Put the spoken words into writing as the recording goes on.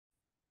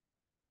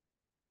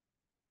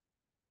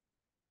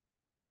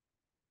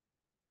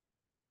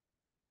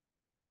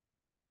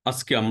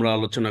আজকে আমরা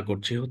আলোচনা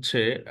করছি হচ্ছে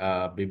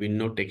বিভিন্ন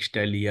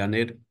টেক্সটাইল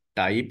ইয়ানের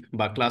টাইপ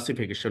বা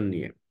ক্লাসিফিকেশন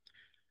নিয়ে।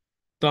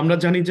 তো আমরা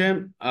জানি যে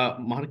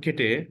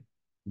মার্কেটে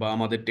বা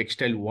আমাদের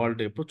টেক্সটাইল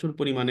ওয়ার্ল্ডে প্রচুর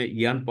পরিমাণে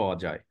ইয়ান পাওয়া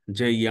যায়।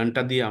 যে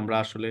ইয়ানটা দিয়ে আমরা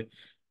আসলে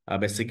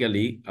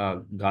বেসিক্যালি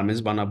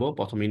গার্মেন্টস বানাবো।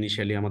 প্রথমে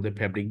ইনিশিয়ালি আমাদের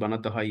ফ্যাব্রিক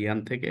বানাতে হয় ইয়ান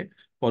থেকে।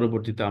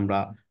 পরবর্তীতে আমরা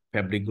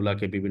ফ্যাব্রিক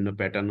গুলাকে বিভিন্ন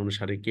প্যাটার্ন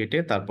অনুসারে কেটে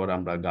তারপর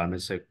আমরা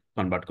গার্মেন্টসে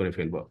কনভার্ট করে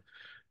ফেলবো।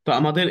 তো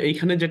আমাদের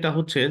এইখানে যেটা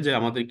হচ্ছে যে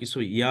আমাদের কিছু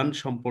ইয়ান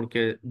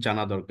সম্পর্কে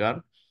জানা দরকার,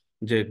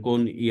 যে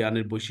কোন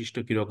ইয়ানের বৈশিষ্ট্য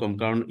কিরকম,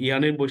 কারণ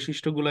ইয়ানের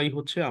বৈশিষ্ট্যগুলাই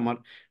হচ্ছে আমার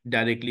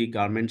ডাইরেক্টলি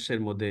গার্মেন্টস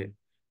এর মধ্যে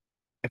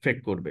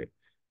এফেক্ট করবে।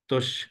 তো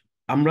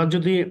আমরা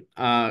যদি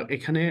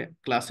এখানে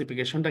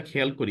ক্লাসিফিকেশনটা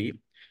খেয়াল করি,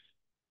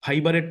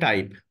 ফাইবারের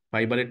টাইপ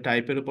ফাইবারের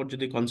টাইপের উপর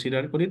যদি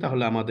কনসিডার করি,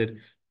 তাহলে আমাদের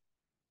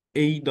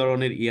এই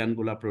ধরনের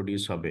ইয়ানগুলা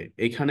প্রডিউস হবে।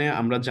 এখানে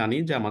আমরা জানি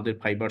যে আমাদের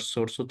ফাইবার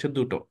সোর্স হচ্ছে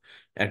দুটো,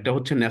 একটা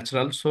হচ্ছে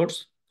ন্যাচারাল সোর্স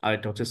আর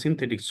একটা হচ্ছে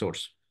সিনথেটিক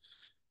সোর্স।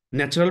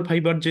 ন্যাচারাল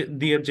ফাইবার যে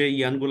দিয়ে যে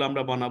ইয়ানগুলো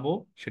আমরা বানাবো,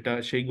 সেটা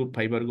সেই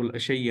ফাইবারগুলো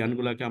সেই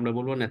ইয়ানগুলাকে আমরা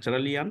বলবো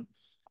ন্যাচারাল ইয়ান।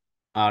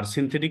 আর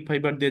সিনথেটিক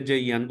ফাইবার দিয়ে যে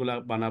ইয়ানগুলা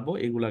বানাবো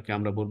এগুলাকে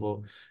আমরা বলবো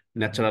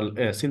ন্যাচারাল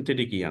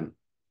সিনথেটিক ইয়ান।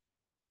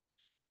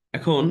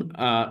 এখন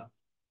আহ,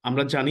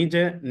 আমরা জানি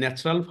যে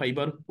ন্যাচারাল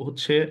ফাইবার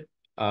হচ্ছে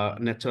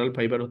ন্যাচারাল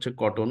ফাইবার হচ্ছে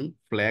কটন,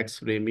 ফ্ল্যাক্স,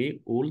 রেমি,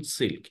 উল,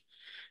 সিল্ক।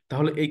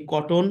 তাহলে এই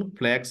কটন,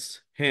 ফ্ল্যাক্স,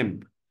 হেম্প,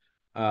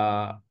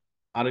 আহ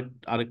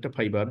আরেকটা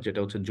ফাইবার যেটা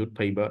হচ্ছে জুট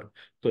ফাইবার।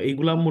 তো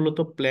এইগুলা মূলত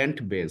প্ল্যান্ট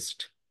বেসড।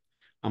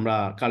 আমরা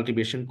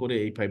কাল্টিভেশন করে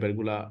এই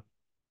ফাইবারগুলা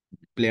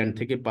প্ল্যান্ট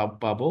থেকে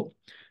পাবো।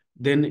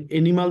 দেন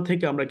এনিমাল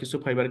থেকে আমরা কিছু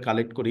ফাইবার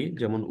কালেক্ট করি,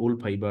 যেমন উল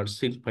ফাইবার,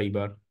 সিল্ক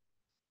ফাইবার।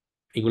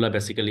 এগুলা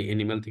বেসিক্যালি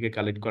এনিম্যাল থেকে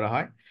কালেক্ট করা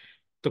হয়।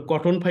 তো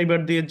কটন ফাইবার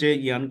দিয়ে যে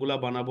ইয়ানগুলা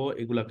বানাবো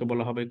এগুলাকে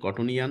বলা হবে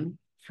কটন ইয়ান।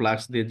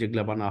 ফ্লাক্স দিয়ে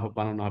যেগুলা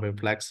বানানো হবে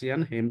ফ্লাক্স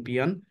ইয়ান, হেম্প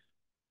ইয়ান।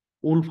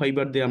 উল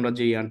ফাইবার দিয়ে আমরা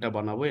যে ইয়ানটা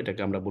বানাবো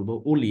এটাকে আমরা বলবো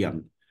উল ইয়ান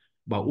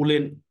বা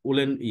উলেন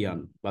উলেন ইয়ান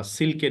বা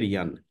সিল্কের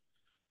ইয়ান।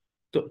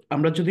 তো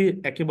আমরা যদি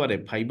একেবারে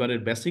ফাইবারের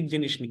বেসিক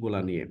জিনিসগুলা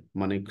নিয়ে,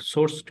 মানে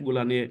সোর্স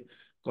গুলা নিয়ে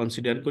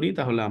কনসিডার করি,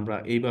 তাহলে আমরা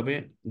এইভাবে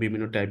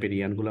বিভিন্ন টাইপের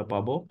ইয়ানগুলা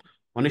পাবো।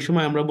 অনেক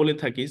সময় আমরা বলে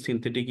থাকি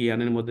সিনথেটিক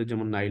ইয়ানের মধ্যে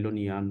যেমন নাইলন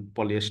ইয়ান,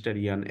 পলিয়েস্টার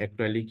ইয়ান,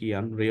 অ্যাক্রিলিক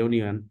ইয়ান, রেয়ন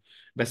ইয়ান।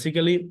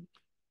 বেসিক্যালি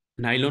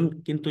নাইলন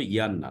কিন্তু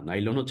ইয়ান না,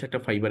 নাইলন হচ্ছে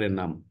একটা ফাইবারের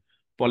নাম।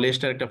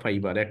 পলিয়েস্টার একটা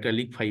fibre,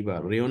 acrylic fibre,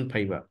 rayon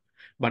fibre.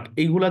 But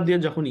এইগুলা দিয়ে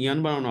যখন ইয়ান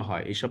বানানো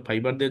হয়, এইসব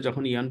ফাইবার দিয়ে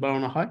যখন ইয়ান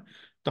বানানো হয়,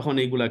 তখন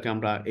এইগুলাকে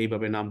আমরা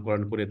এইভাবে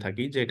নামকরণ করে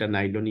থাকি যে এটা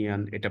নাইলন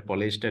ইয়ান, এটা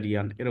পলিয়েস্টার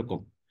ইয়ান, এরকম।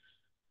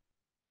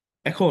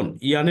 এখন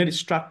ইয়ানের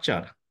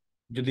স্ট্রাকচার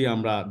যদি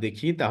আমরা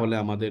দেখি, তাহলে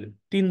আমাদের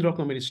তিন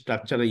রকমের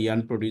স্ট্রাকচারে ইয়ান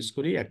প্রডিউস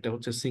করি। একটা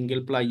হচ্ছে সিঙ্গেল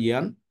প্লাই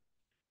ইয়ান,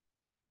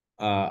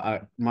 আর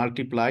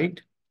মাল্টিপ্লাইড।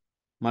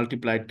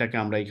 মাল্টিপ্লাইডটাকে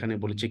আমরা এখানে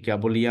বলেছি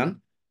ক্যাবল ইয়ান।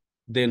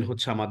 দেন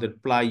হচ্ছে আমাদের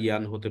প্লাই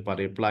ইয়ান হতে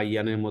পারে, প্লাই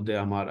ইয়ানের মধ্যে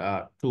আমার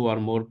টু আর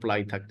মোর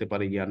প্লাই থাকতে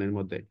পারে ইয়ানের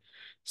মধ্যে।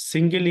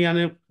 সিঙ্গেল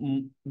ইয়ানে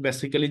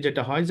বেসিক্যালি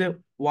যেটা হয় যে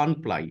ওয়ান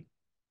প্লাই,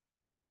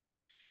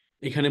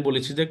 এখানে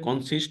বলেছি যে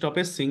consist of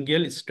a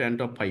single strand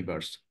of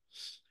fibres.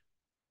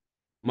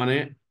 মানে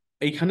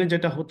এইখানে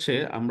যেটা হচ্ছে,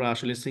 আমরা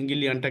আসলে সিঙ্গেল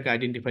ইয়ানটাকে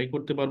আইডেন্টিফাই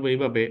করতে পারবো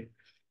এইভাবে,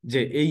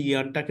 যে এই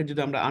ইয়ানটাকে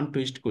যদি আমরা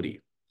আনটুইস্ট করি,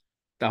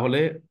 তাহলে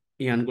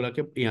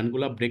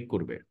ইয়ানগুলা ব্রেক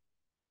করবে।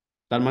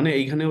 তার মানে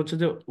এইখানে হচ্ছে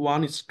যে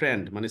ওয়ান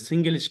স্ট্র্যান্ড, মানে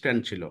সিঙ্গেল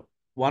স্ট্র্যান্ড ছিল,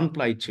 ওয়ান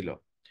প্লাই ছিল।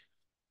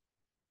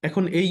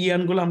 এখন এই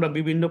ইয়ানগুলো আমরা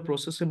বিভিন্ন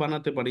প্রসেসে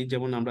বানাতে পারি,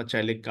 যেমন আমরা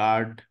চাইলে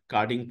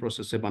কার্ডিং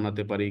প্রসেসে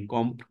বানাতে পারি,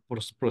 কম্প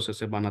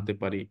প্রসেসে বানাতে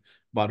পারি,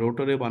 বা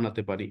রোটরে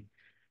বানাতে পারি।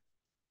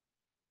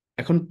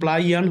 এখন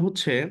প্লাই ইয়ান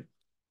হচ্ছে,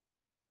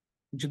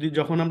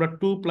 যখন আমরা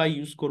টু প্লাই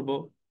ইউজ করব,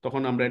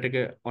 তখন আমরা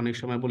এটাকে অনেক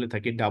সময় বলে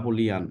থাকি ডাবল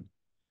ইয়ান।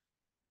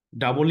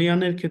 ডাবল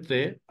ইয়ানের ক্ষেত্রে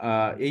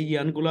এই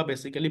ইয়ানগুলা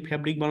বেসিক্যালি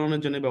ফ্যাব্রিক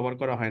বানানোর জন্য ব্যবহার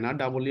করা হয় না।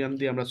 ডাবল ইয়ান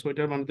দিয়ে আমরা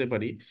সোয়েটার বানাতে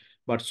পারি,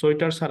 বাট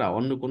সোয়েটার ছাড়া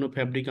অন্য কোনো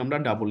ফ্যাব্রিক আমরা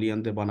ডাবল ইয়ান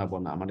দিয়ে বানাবো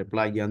না, মানে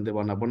প্লাই ইয়ান দিয়ে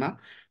বানাবো না।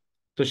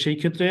 তো সেই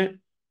ক্ষেত্রে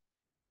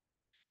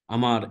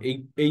আমার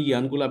এই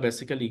ইয়ানগুলা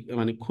বেসিক্যালি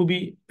মানে খুবই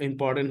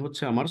ইম্পর্টেন্ট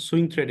হচ্ছে আমার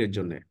সুইং থ্রেডের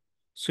জন্য।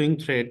 সুইং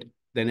থ্রেড,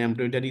 দেন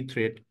এমব্রয়ডারি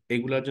থ্রেড,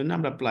 এগুলোর জন্য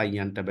আমরা প্লাই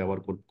ইয়ানটা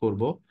ব্যবহার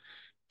করব।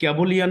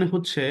 কেবল ইয়ান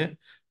হচ্ছে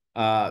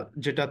আহ,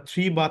 যেটা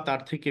থ্রি বা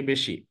তার থেকে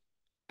বেশি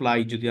প্লাই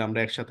যদি আমরা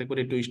একসাথে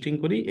করে টুইস্টিং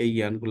করি, এই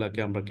ইয়ানগুলাকে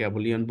আমরা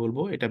কেবল ইয়ান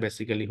বলবো। এটা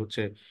বেসিক্যালি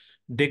হচ্ছে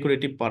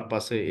ডেকোরেটিভ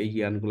পারপাসে এই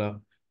ইয়ানগুলা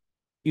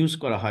ইউজ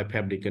করা হয়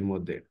ফ্যাব্রিকের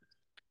মধ্যে।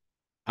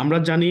 আমরা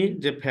জানি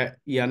যে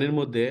ইয়ানের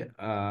মধ্যে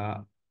আহ,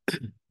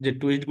 যে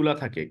টুইস্ট গুলা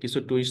থাকে, কিছু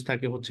টুইস্ট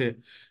থাকে হচ্ছে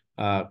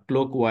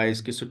ক্লোক ওয়াইজ,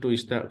 কিছু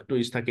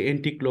টুইস্ট থাকে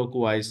এন্টি ক্লোক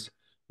ওয়াইজ,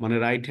 মানে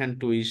right hand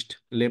twist,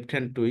 left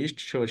hand twist.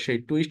 সেই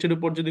টুইস্টের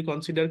উপর যদি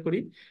কনসিডার করি,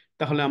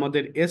 তাহলে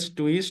আমাদের এস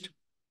টুইস্ট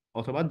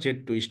অথবা জেড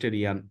টুইস্টের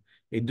ইয়ান,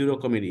 এই দুই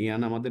রকমের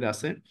ইয়ান আমাদের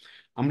আছে।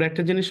 আমরা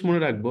একটা জিনিস মনে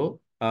রাখবো,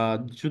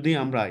 যদি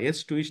আমরা এস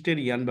টুইস্টের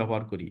ইয়ান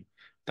ব্যবহার করি,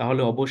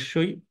 তাহলে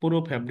অবশ্যই পুরো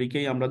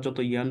ফ্যাব্রিকেই আমরা যত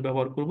ইয়ান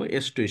ব্যবহার করব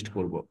এস টুইস্ট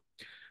করব।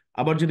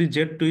 আবার যদি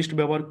জেড টুইস্ট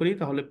ব্যবহার করি,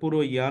 তাহলে পুরো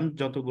ইয়ান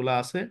যতগুলা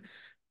আছে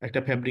একটা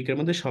ফ্যাব্রিকের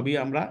মধ্যে সবই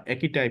আমরা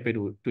একই টাইপের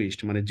টুইস্ট,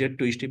 মানে জেড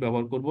টুইস্টই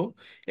ব্যবহার করব।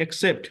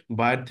 এক্সেপ্ট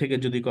বাইরে থেকে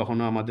যদি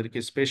কখনো আমাদেরকে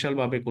স্পেশাল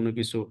ভাবে কোনো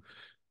কিছু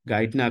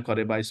গাইড না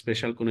করে বা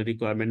স্পেশাল কোনো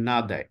রিকোয়ারমেন্ট না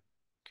দেয়,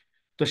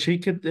 তো সেই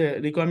ক্ষেত্রে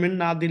রিকোয়ারমেন্ট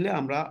না দিলে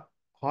আমরা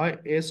হয়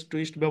এস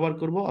টুইস্ট ব্যবহার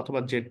করব অথবা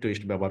জেড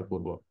টুইস্ট ব্যবহার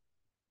করব।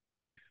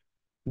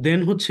 দেন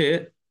হচ্ছে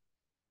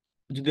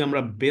যদি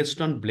আমরা বেসড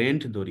অন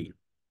ব্লেন্ড ধরি,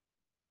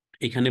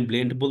 এখানে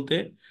ব্লেন্ড বলতে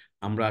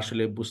আমরা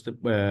আসলে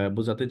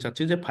বোঝাতে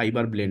চাচ্ছি যে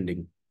ফাইবার ব্লেন্ডিং।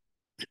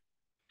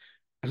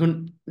 এখন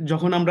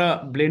যখন আমরা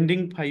ব্লেন্ডিং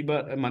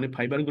ফাইবার মানে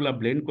ফাইবারগুলা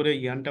ব্লেন্ড করে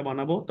ইয়ানটা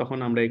বানাবো, তখন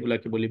আমরা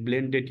এগুলাকে বলি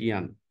ব্লেন্ডেড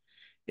ইয়ান।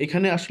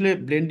 এখানে আসলে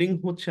ব্লেন্ডিং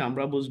হচ্ছে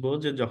আমরা বুঝবো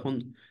যে যখন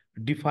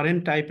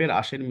ডিফারেন্ট টাইপের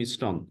আঁশের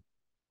মিশ্রণ,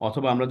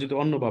 অথবা আমরা যদি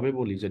অন্যভাবে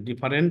বলি যে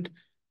ডিফারেন্ট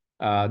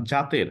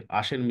জাতের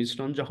আঁশের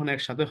মিশ্রণ যখন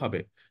একসাথে হবে,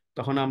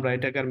 তখন আমরা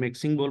এটাকে আর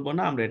মিক্সিং বলবো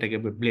না, আমরা এটাকে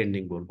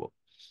ব্লেন্ডিং বলবো।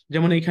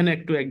 যেমন এখানে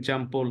একটু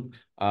এক্সাম্পল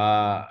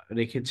আহ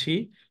রেখেছি,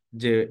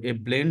 যে এ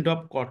blend of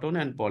cotton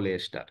and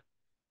polyester.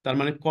 তার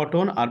মানে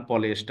কটন আর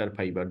পলিয়েস্টার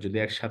ফাইবার যদি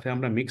একসাথে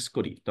আমরা মিক্স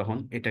করি, তখন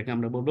এটাকে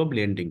আমরা বলবো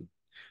ব্লেন্ডিং।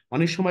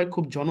 অনেক সময়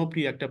খুব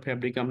জনপ্রিয় একটা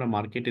ফ্যাব্রিক আমরা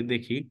মার্কেটে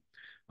দেখি,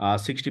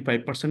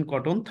 65%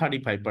 কটন,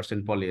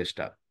 35%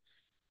 পলিয়েস্টার।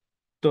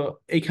 তো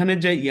এইখানে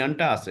যে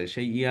ইয়ানটা আছে,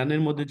 সেই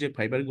ইয়ানের মধ্যে যে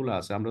ফাইবার গুলো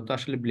আছে, আমরা তো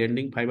আসলে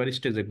ব্লেন্ডিং ফাইবার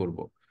স্টেজে করব।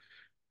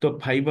 তো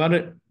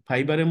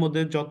ফাইবারের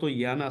মধ্যে যত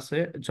ইয়ান আছে,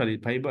 সরি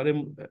ফাইবারের,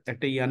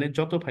 একটা ইয়ানের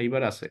যত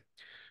ফাইবার আছে,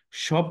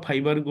 সব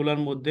ফাইবার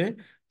গুলার মধ্যে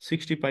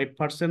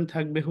 65%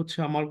 থাকবে হচ্ছে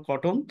আমার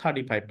কটন,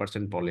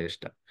 35%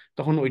 পলিয়েস্টার।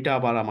 তখন ওইটা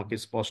আবার আমাকে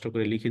স্পষ্ট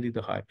করে লিখে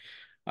দিতে হয়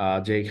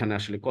যে এখানে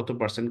আসলে কত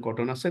পার্সেন্ট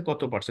কটন আছে,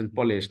 কত পার্সেন্ট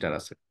পলিয়েস্টার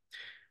আছে।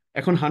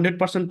 এখন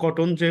 100%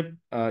 কটন যে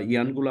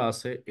ইয়ানগুলো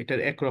আছে, এটার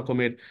এক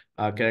রকমের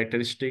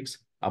ক্যারেক্টারিস্টিক্স।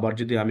 আবার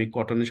যদি আমি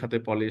কটনের সাথে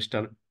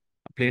পলিয়েস্টার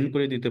প্লেন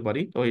করে দিতে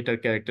পারি, তো এটার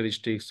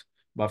ক্যারেক্টারিস্টিক্স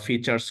বা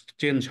ফিচার্স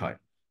চেঞ্জ হয়।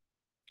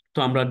 তো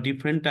আমরা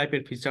ডিফারেন্ট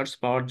টাইপের ফিচার্স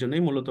পাওয়ার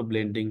জন্যই মূলত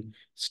ব্লেন্ডিং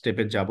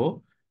স্টেপে যাব,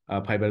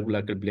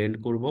 ফাইবারগুলোকে ব্লেন্ড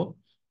করব।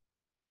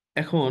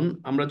 এখন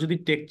আমরা যদি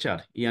টেক্সচার,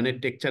 ইয়ানের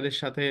টেক্সচারের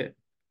সাথে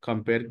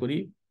কম্পেয়ার করি,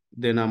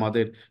 দেন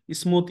আমাদের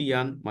স্মুথ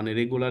ইয়ান মানে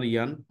রেগুলার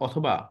ইয়ান,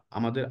 অথবা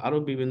আমাদের আরো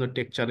বিভিন্ন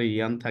টেক্সচারের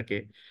ইয়ান থাকে,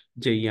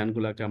 যে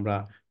ইয়ানগুলোকে আমরা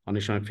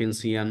অনেক সময়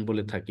ফেন্সি ইয়ান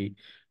বলে থাকি।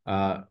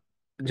 আহ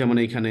যেমন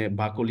এখানে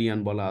বাকল ইয়ান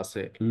বলা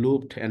আছে,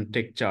 লুপড and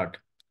textured,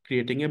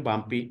 creating a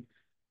bumpy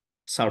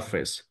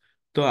surface.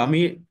 তো আমি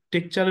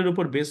টেক্সচারের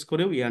উপর বেস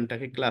করেও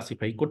ইয়ানটাকে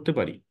ক্লাসিফাই করতে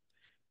পারি।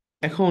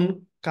 এখন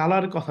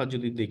কালার কথা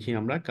যদি দেখি,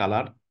 আমরা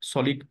কালার,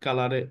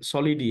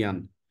 সলিড ইয়ান,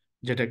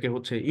 যেটাকে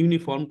হচ্ছে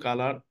ইউনিফর্ম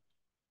কালার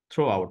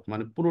থ্রো আউট,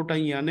 মানে পুরোটা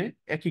ইয়ানে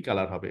একই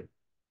কালার হবে।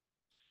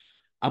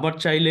 আবার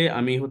চাইলে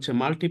আমি হচ্ছে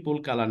মাল্টিপল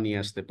কালার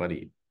নিয়ে আসতে পারি,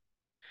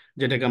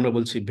 যেটাকে আমরা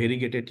বলছি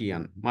ভেরিগেটেড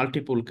ইয়ান,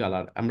 মাল্টিপল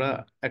কালার। আমরা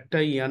একটা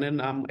ইয়ানের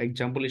নাম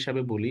এক্সাম্পল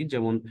হিসাবে বলি,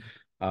 যেমন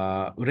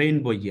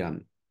রেইনবো ইয়ান,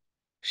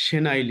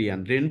 সেনাইল ইয়ান,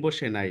 রেইনবো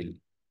সেনাইল,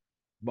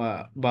 বা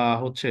বা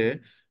হচ্ছে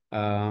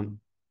আহ,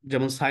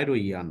 যেমন সাইরো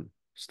ইয়ান,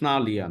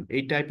 স্নাল ইয়ান,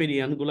 এই টাইপের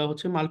ইয়ানগুলা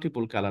হচ্ছে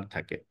মাল্টিপল কালার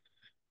থাকে।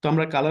 তো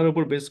আমরা কালার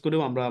উপর বেস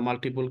করেও আমরা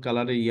মাল্টিপল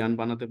কালারের ইয়ান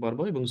বানাতে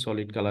পারবো এবং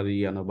সলিড কালারের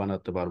ইয়ানও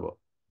বানাতে পারবো।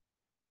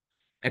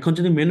 এখন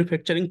যদি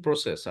ম্যানুফ্যাকচারিং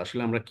প্রসেস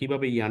আসলে আমরা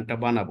কিভাবে ইয়ানটা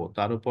বানাবো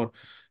তার উপর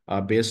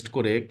বেস্ট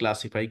করে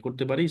ক্লাসিফাই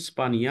করতে পারি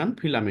স্পান ইয়ান,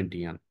 ফিলামেন্ট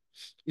ইয়ান।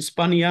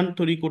 স্পান ইয়ান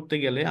তৈরি করতে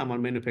গেলে আমার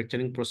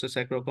ম্যানুফ্যাকচারিং প্রসেস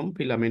একরকম,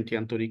 ফিলামেন্ট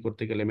ইয়ান তৈরি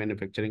করতে গেলে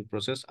ম্যানুফ্যাকচারিং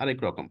প্রসেস আরেক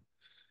রকম।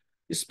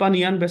 স্পান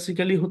ইয়ান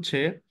বেসিক্যালি হচ্ছে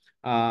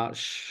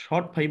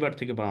শর্ট ফাইবার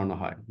থেকে বানানো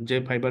হয়, যে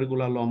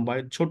ফাইবারগুলো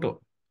লম্বায় ছোট,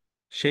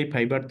 সেই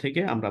ফাইবার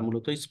থেকে আমরা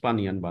মূলত স্পান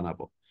ইয়ান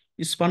বানাবো।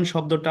 স্পান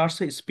শব্দটা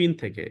আসছে স্পিন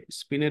থেকে,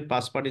 স্পিনের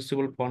পাস্ট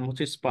পার্টিসিপল ফর্ম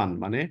হচ্ছে স্পান,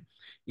 মানে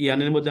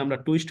ইয়ানের মধ্যে আমরা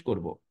টুইস্ট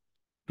করব।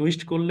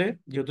 টুইস্ট করলে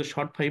যেহেতু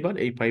শর্ট ফাইবার,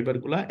 এই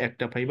ফাইবারগুলা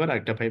একটা ফাইবার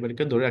আরেকটা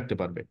ফাইবারকে ধরে রাখতে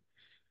পারবে।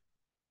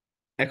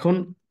 এখন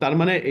তার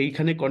মানে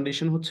এইখানে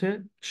কন্ডিশন হচ্ছে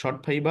শর্ট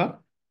ফাইবার,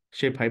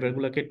 সেই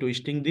ফাইবারগুলোকে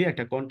টুইস্টিং দিয়ে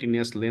একটা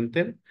কন্টিনিউয়াস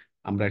লেন্থের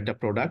আমরা একটা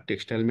প্রোডাক্ট,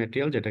 টেক্সটাইল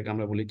ম্যাটেরিয়াল, যেটাকে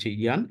আমরা বলেছি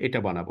ইয়ান, এটা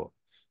বানাবো।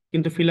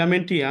 কিন্তু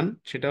ফিলামেন্ট ইয়ান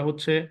সেটা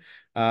হচ্ছে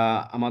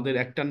আমাদের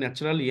একটা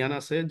ন্যাচারাল ইয়ান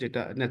আছে,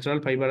 যেটা ন্যাচারাল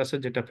ফাইবার আছে,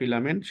 যেটা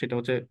ফিলামেন্ট, সেটা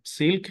হচ্ছে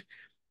সিল্ক।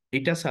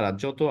 এটা ছাড়া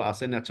যত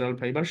আছে ন্যাচারাল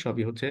ফাইবার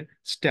সবই হচ্ছে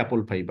স্ট্যাপল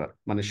ফাইবার,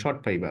 মানে শর্ট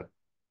ফাইবার।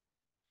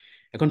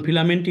 এখন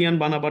ফিলামেন্ট ইয়ান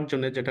বানাবার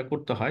জন্য যেটা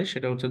করতে হয়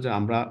সেটা হচ্ছে যে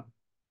আমরা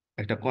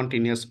একটা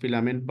কন্টিনিউয়াস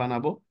ফিলামেন্ট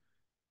বানাবো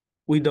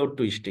উইদাউট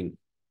টুইস্টিং।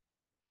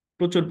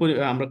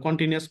 আমরা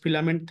কন্টিনিউয়াস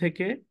ফিলামেন্ট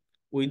থেকে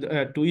উইথ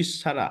টুইস্ট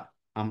ছাড়া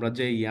আমরা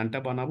যে ইয়ানটা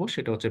বানাবো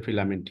সেটা হচ্ছে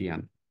ফিলামেন্ট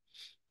ইয়ান।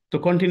 তো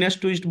কন্টিনিউয়াস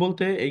টুইস্ট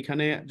বলতে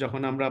এইখানে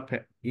যখন আমরা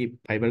এই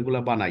ফাইবারগুলো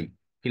বানাই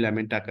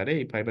ফিলামেন্ট আকারে,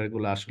 এই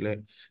ফাইবারগুলো আসলে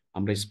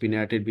আমরা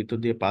স্পিনারের ভিতর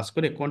দিয়ে পাস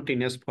করে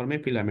কন্টিনিউয়াস ফর্মে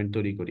ফিলামেন্ট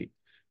তৈরি করি।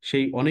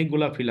 সেই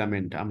অনেকগুলা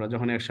ফিলামেন্ট আমরা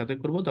যখন একসাথে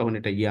করব, তখন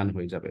এটা ইয়ান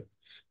হয়ে যাবে।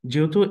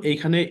 যেহেতু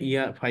এইখানে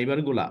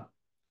ফাইবারগুলা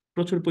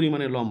প্রচুর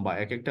পরিমাণে লম্বা,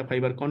 এক একটা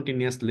ফাইবার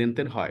কন্টিনিউয়াস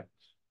লেন্থের হয়,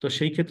 তো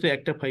সেই ক্ষেত্রে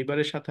একটা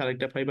ফাইবারের সাথে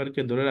আরেকটা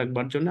ফাইবারকে ধরে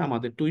রাখবার জন্য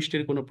আমাদের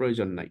টুইস্টের কোনো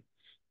প্রয়োজন নাই।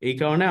 এই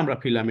কারণে আমরা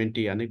ফিলামেন্ট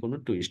ইয়ানে কোনো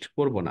টুইস্ট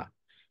করব না।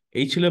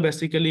 এই ছিল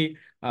বেসিক্যালি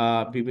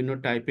বিভিন্ন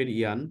টাইপের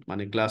ইয়ান,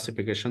 মানে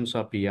ক্লাসিফিকেশনস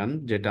অফ ইয়ান,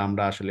 যেটা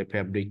আমরা আসলে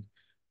ফ্যাব্রিক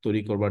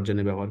তৈরি করবার জন্য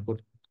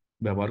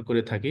ব্যবহার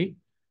করে থাকি।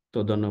 তো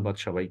ধন্যবাদ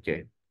সবাইকে।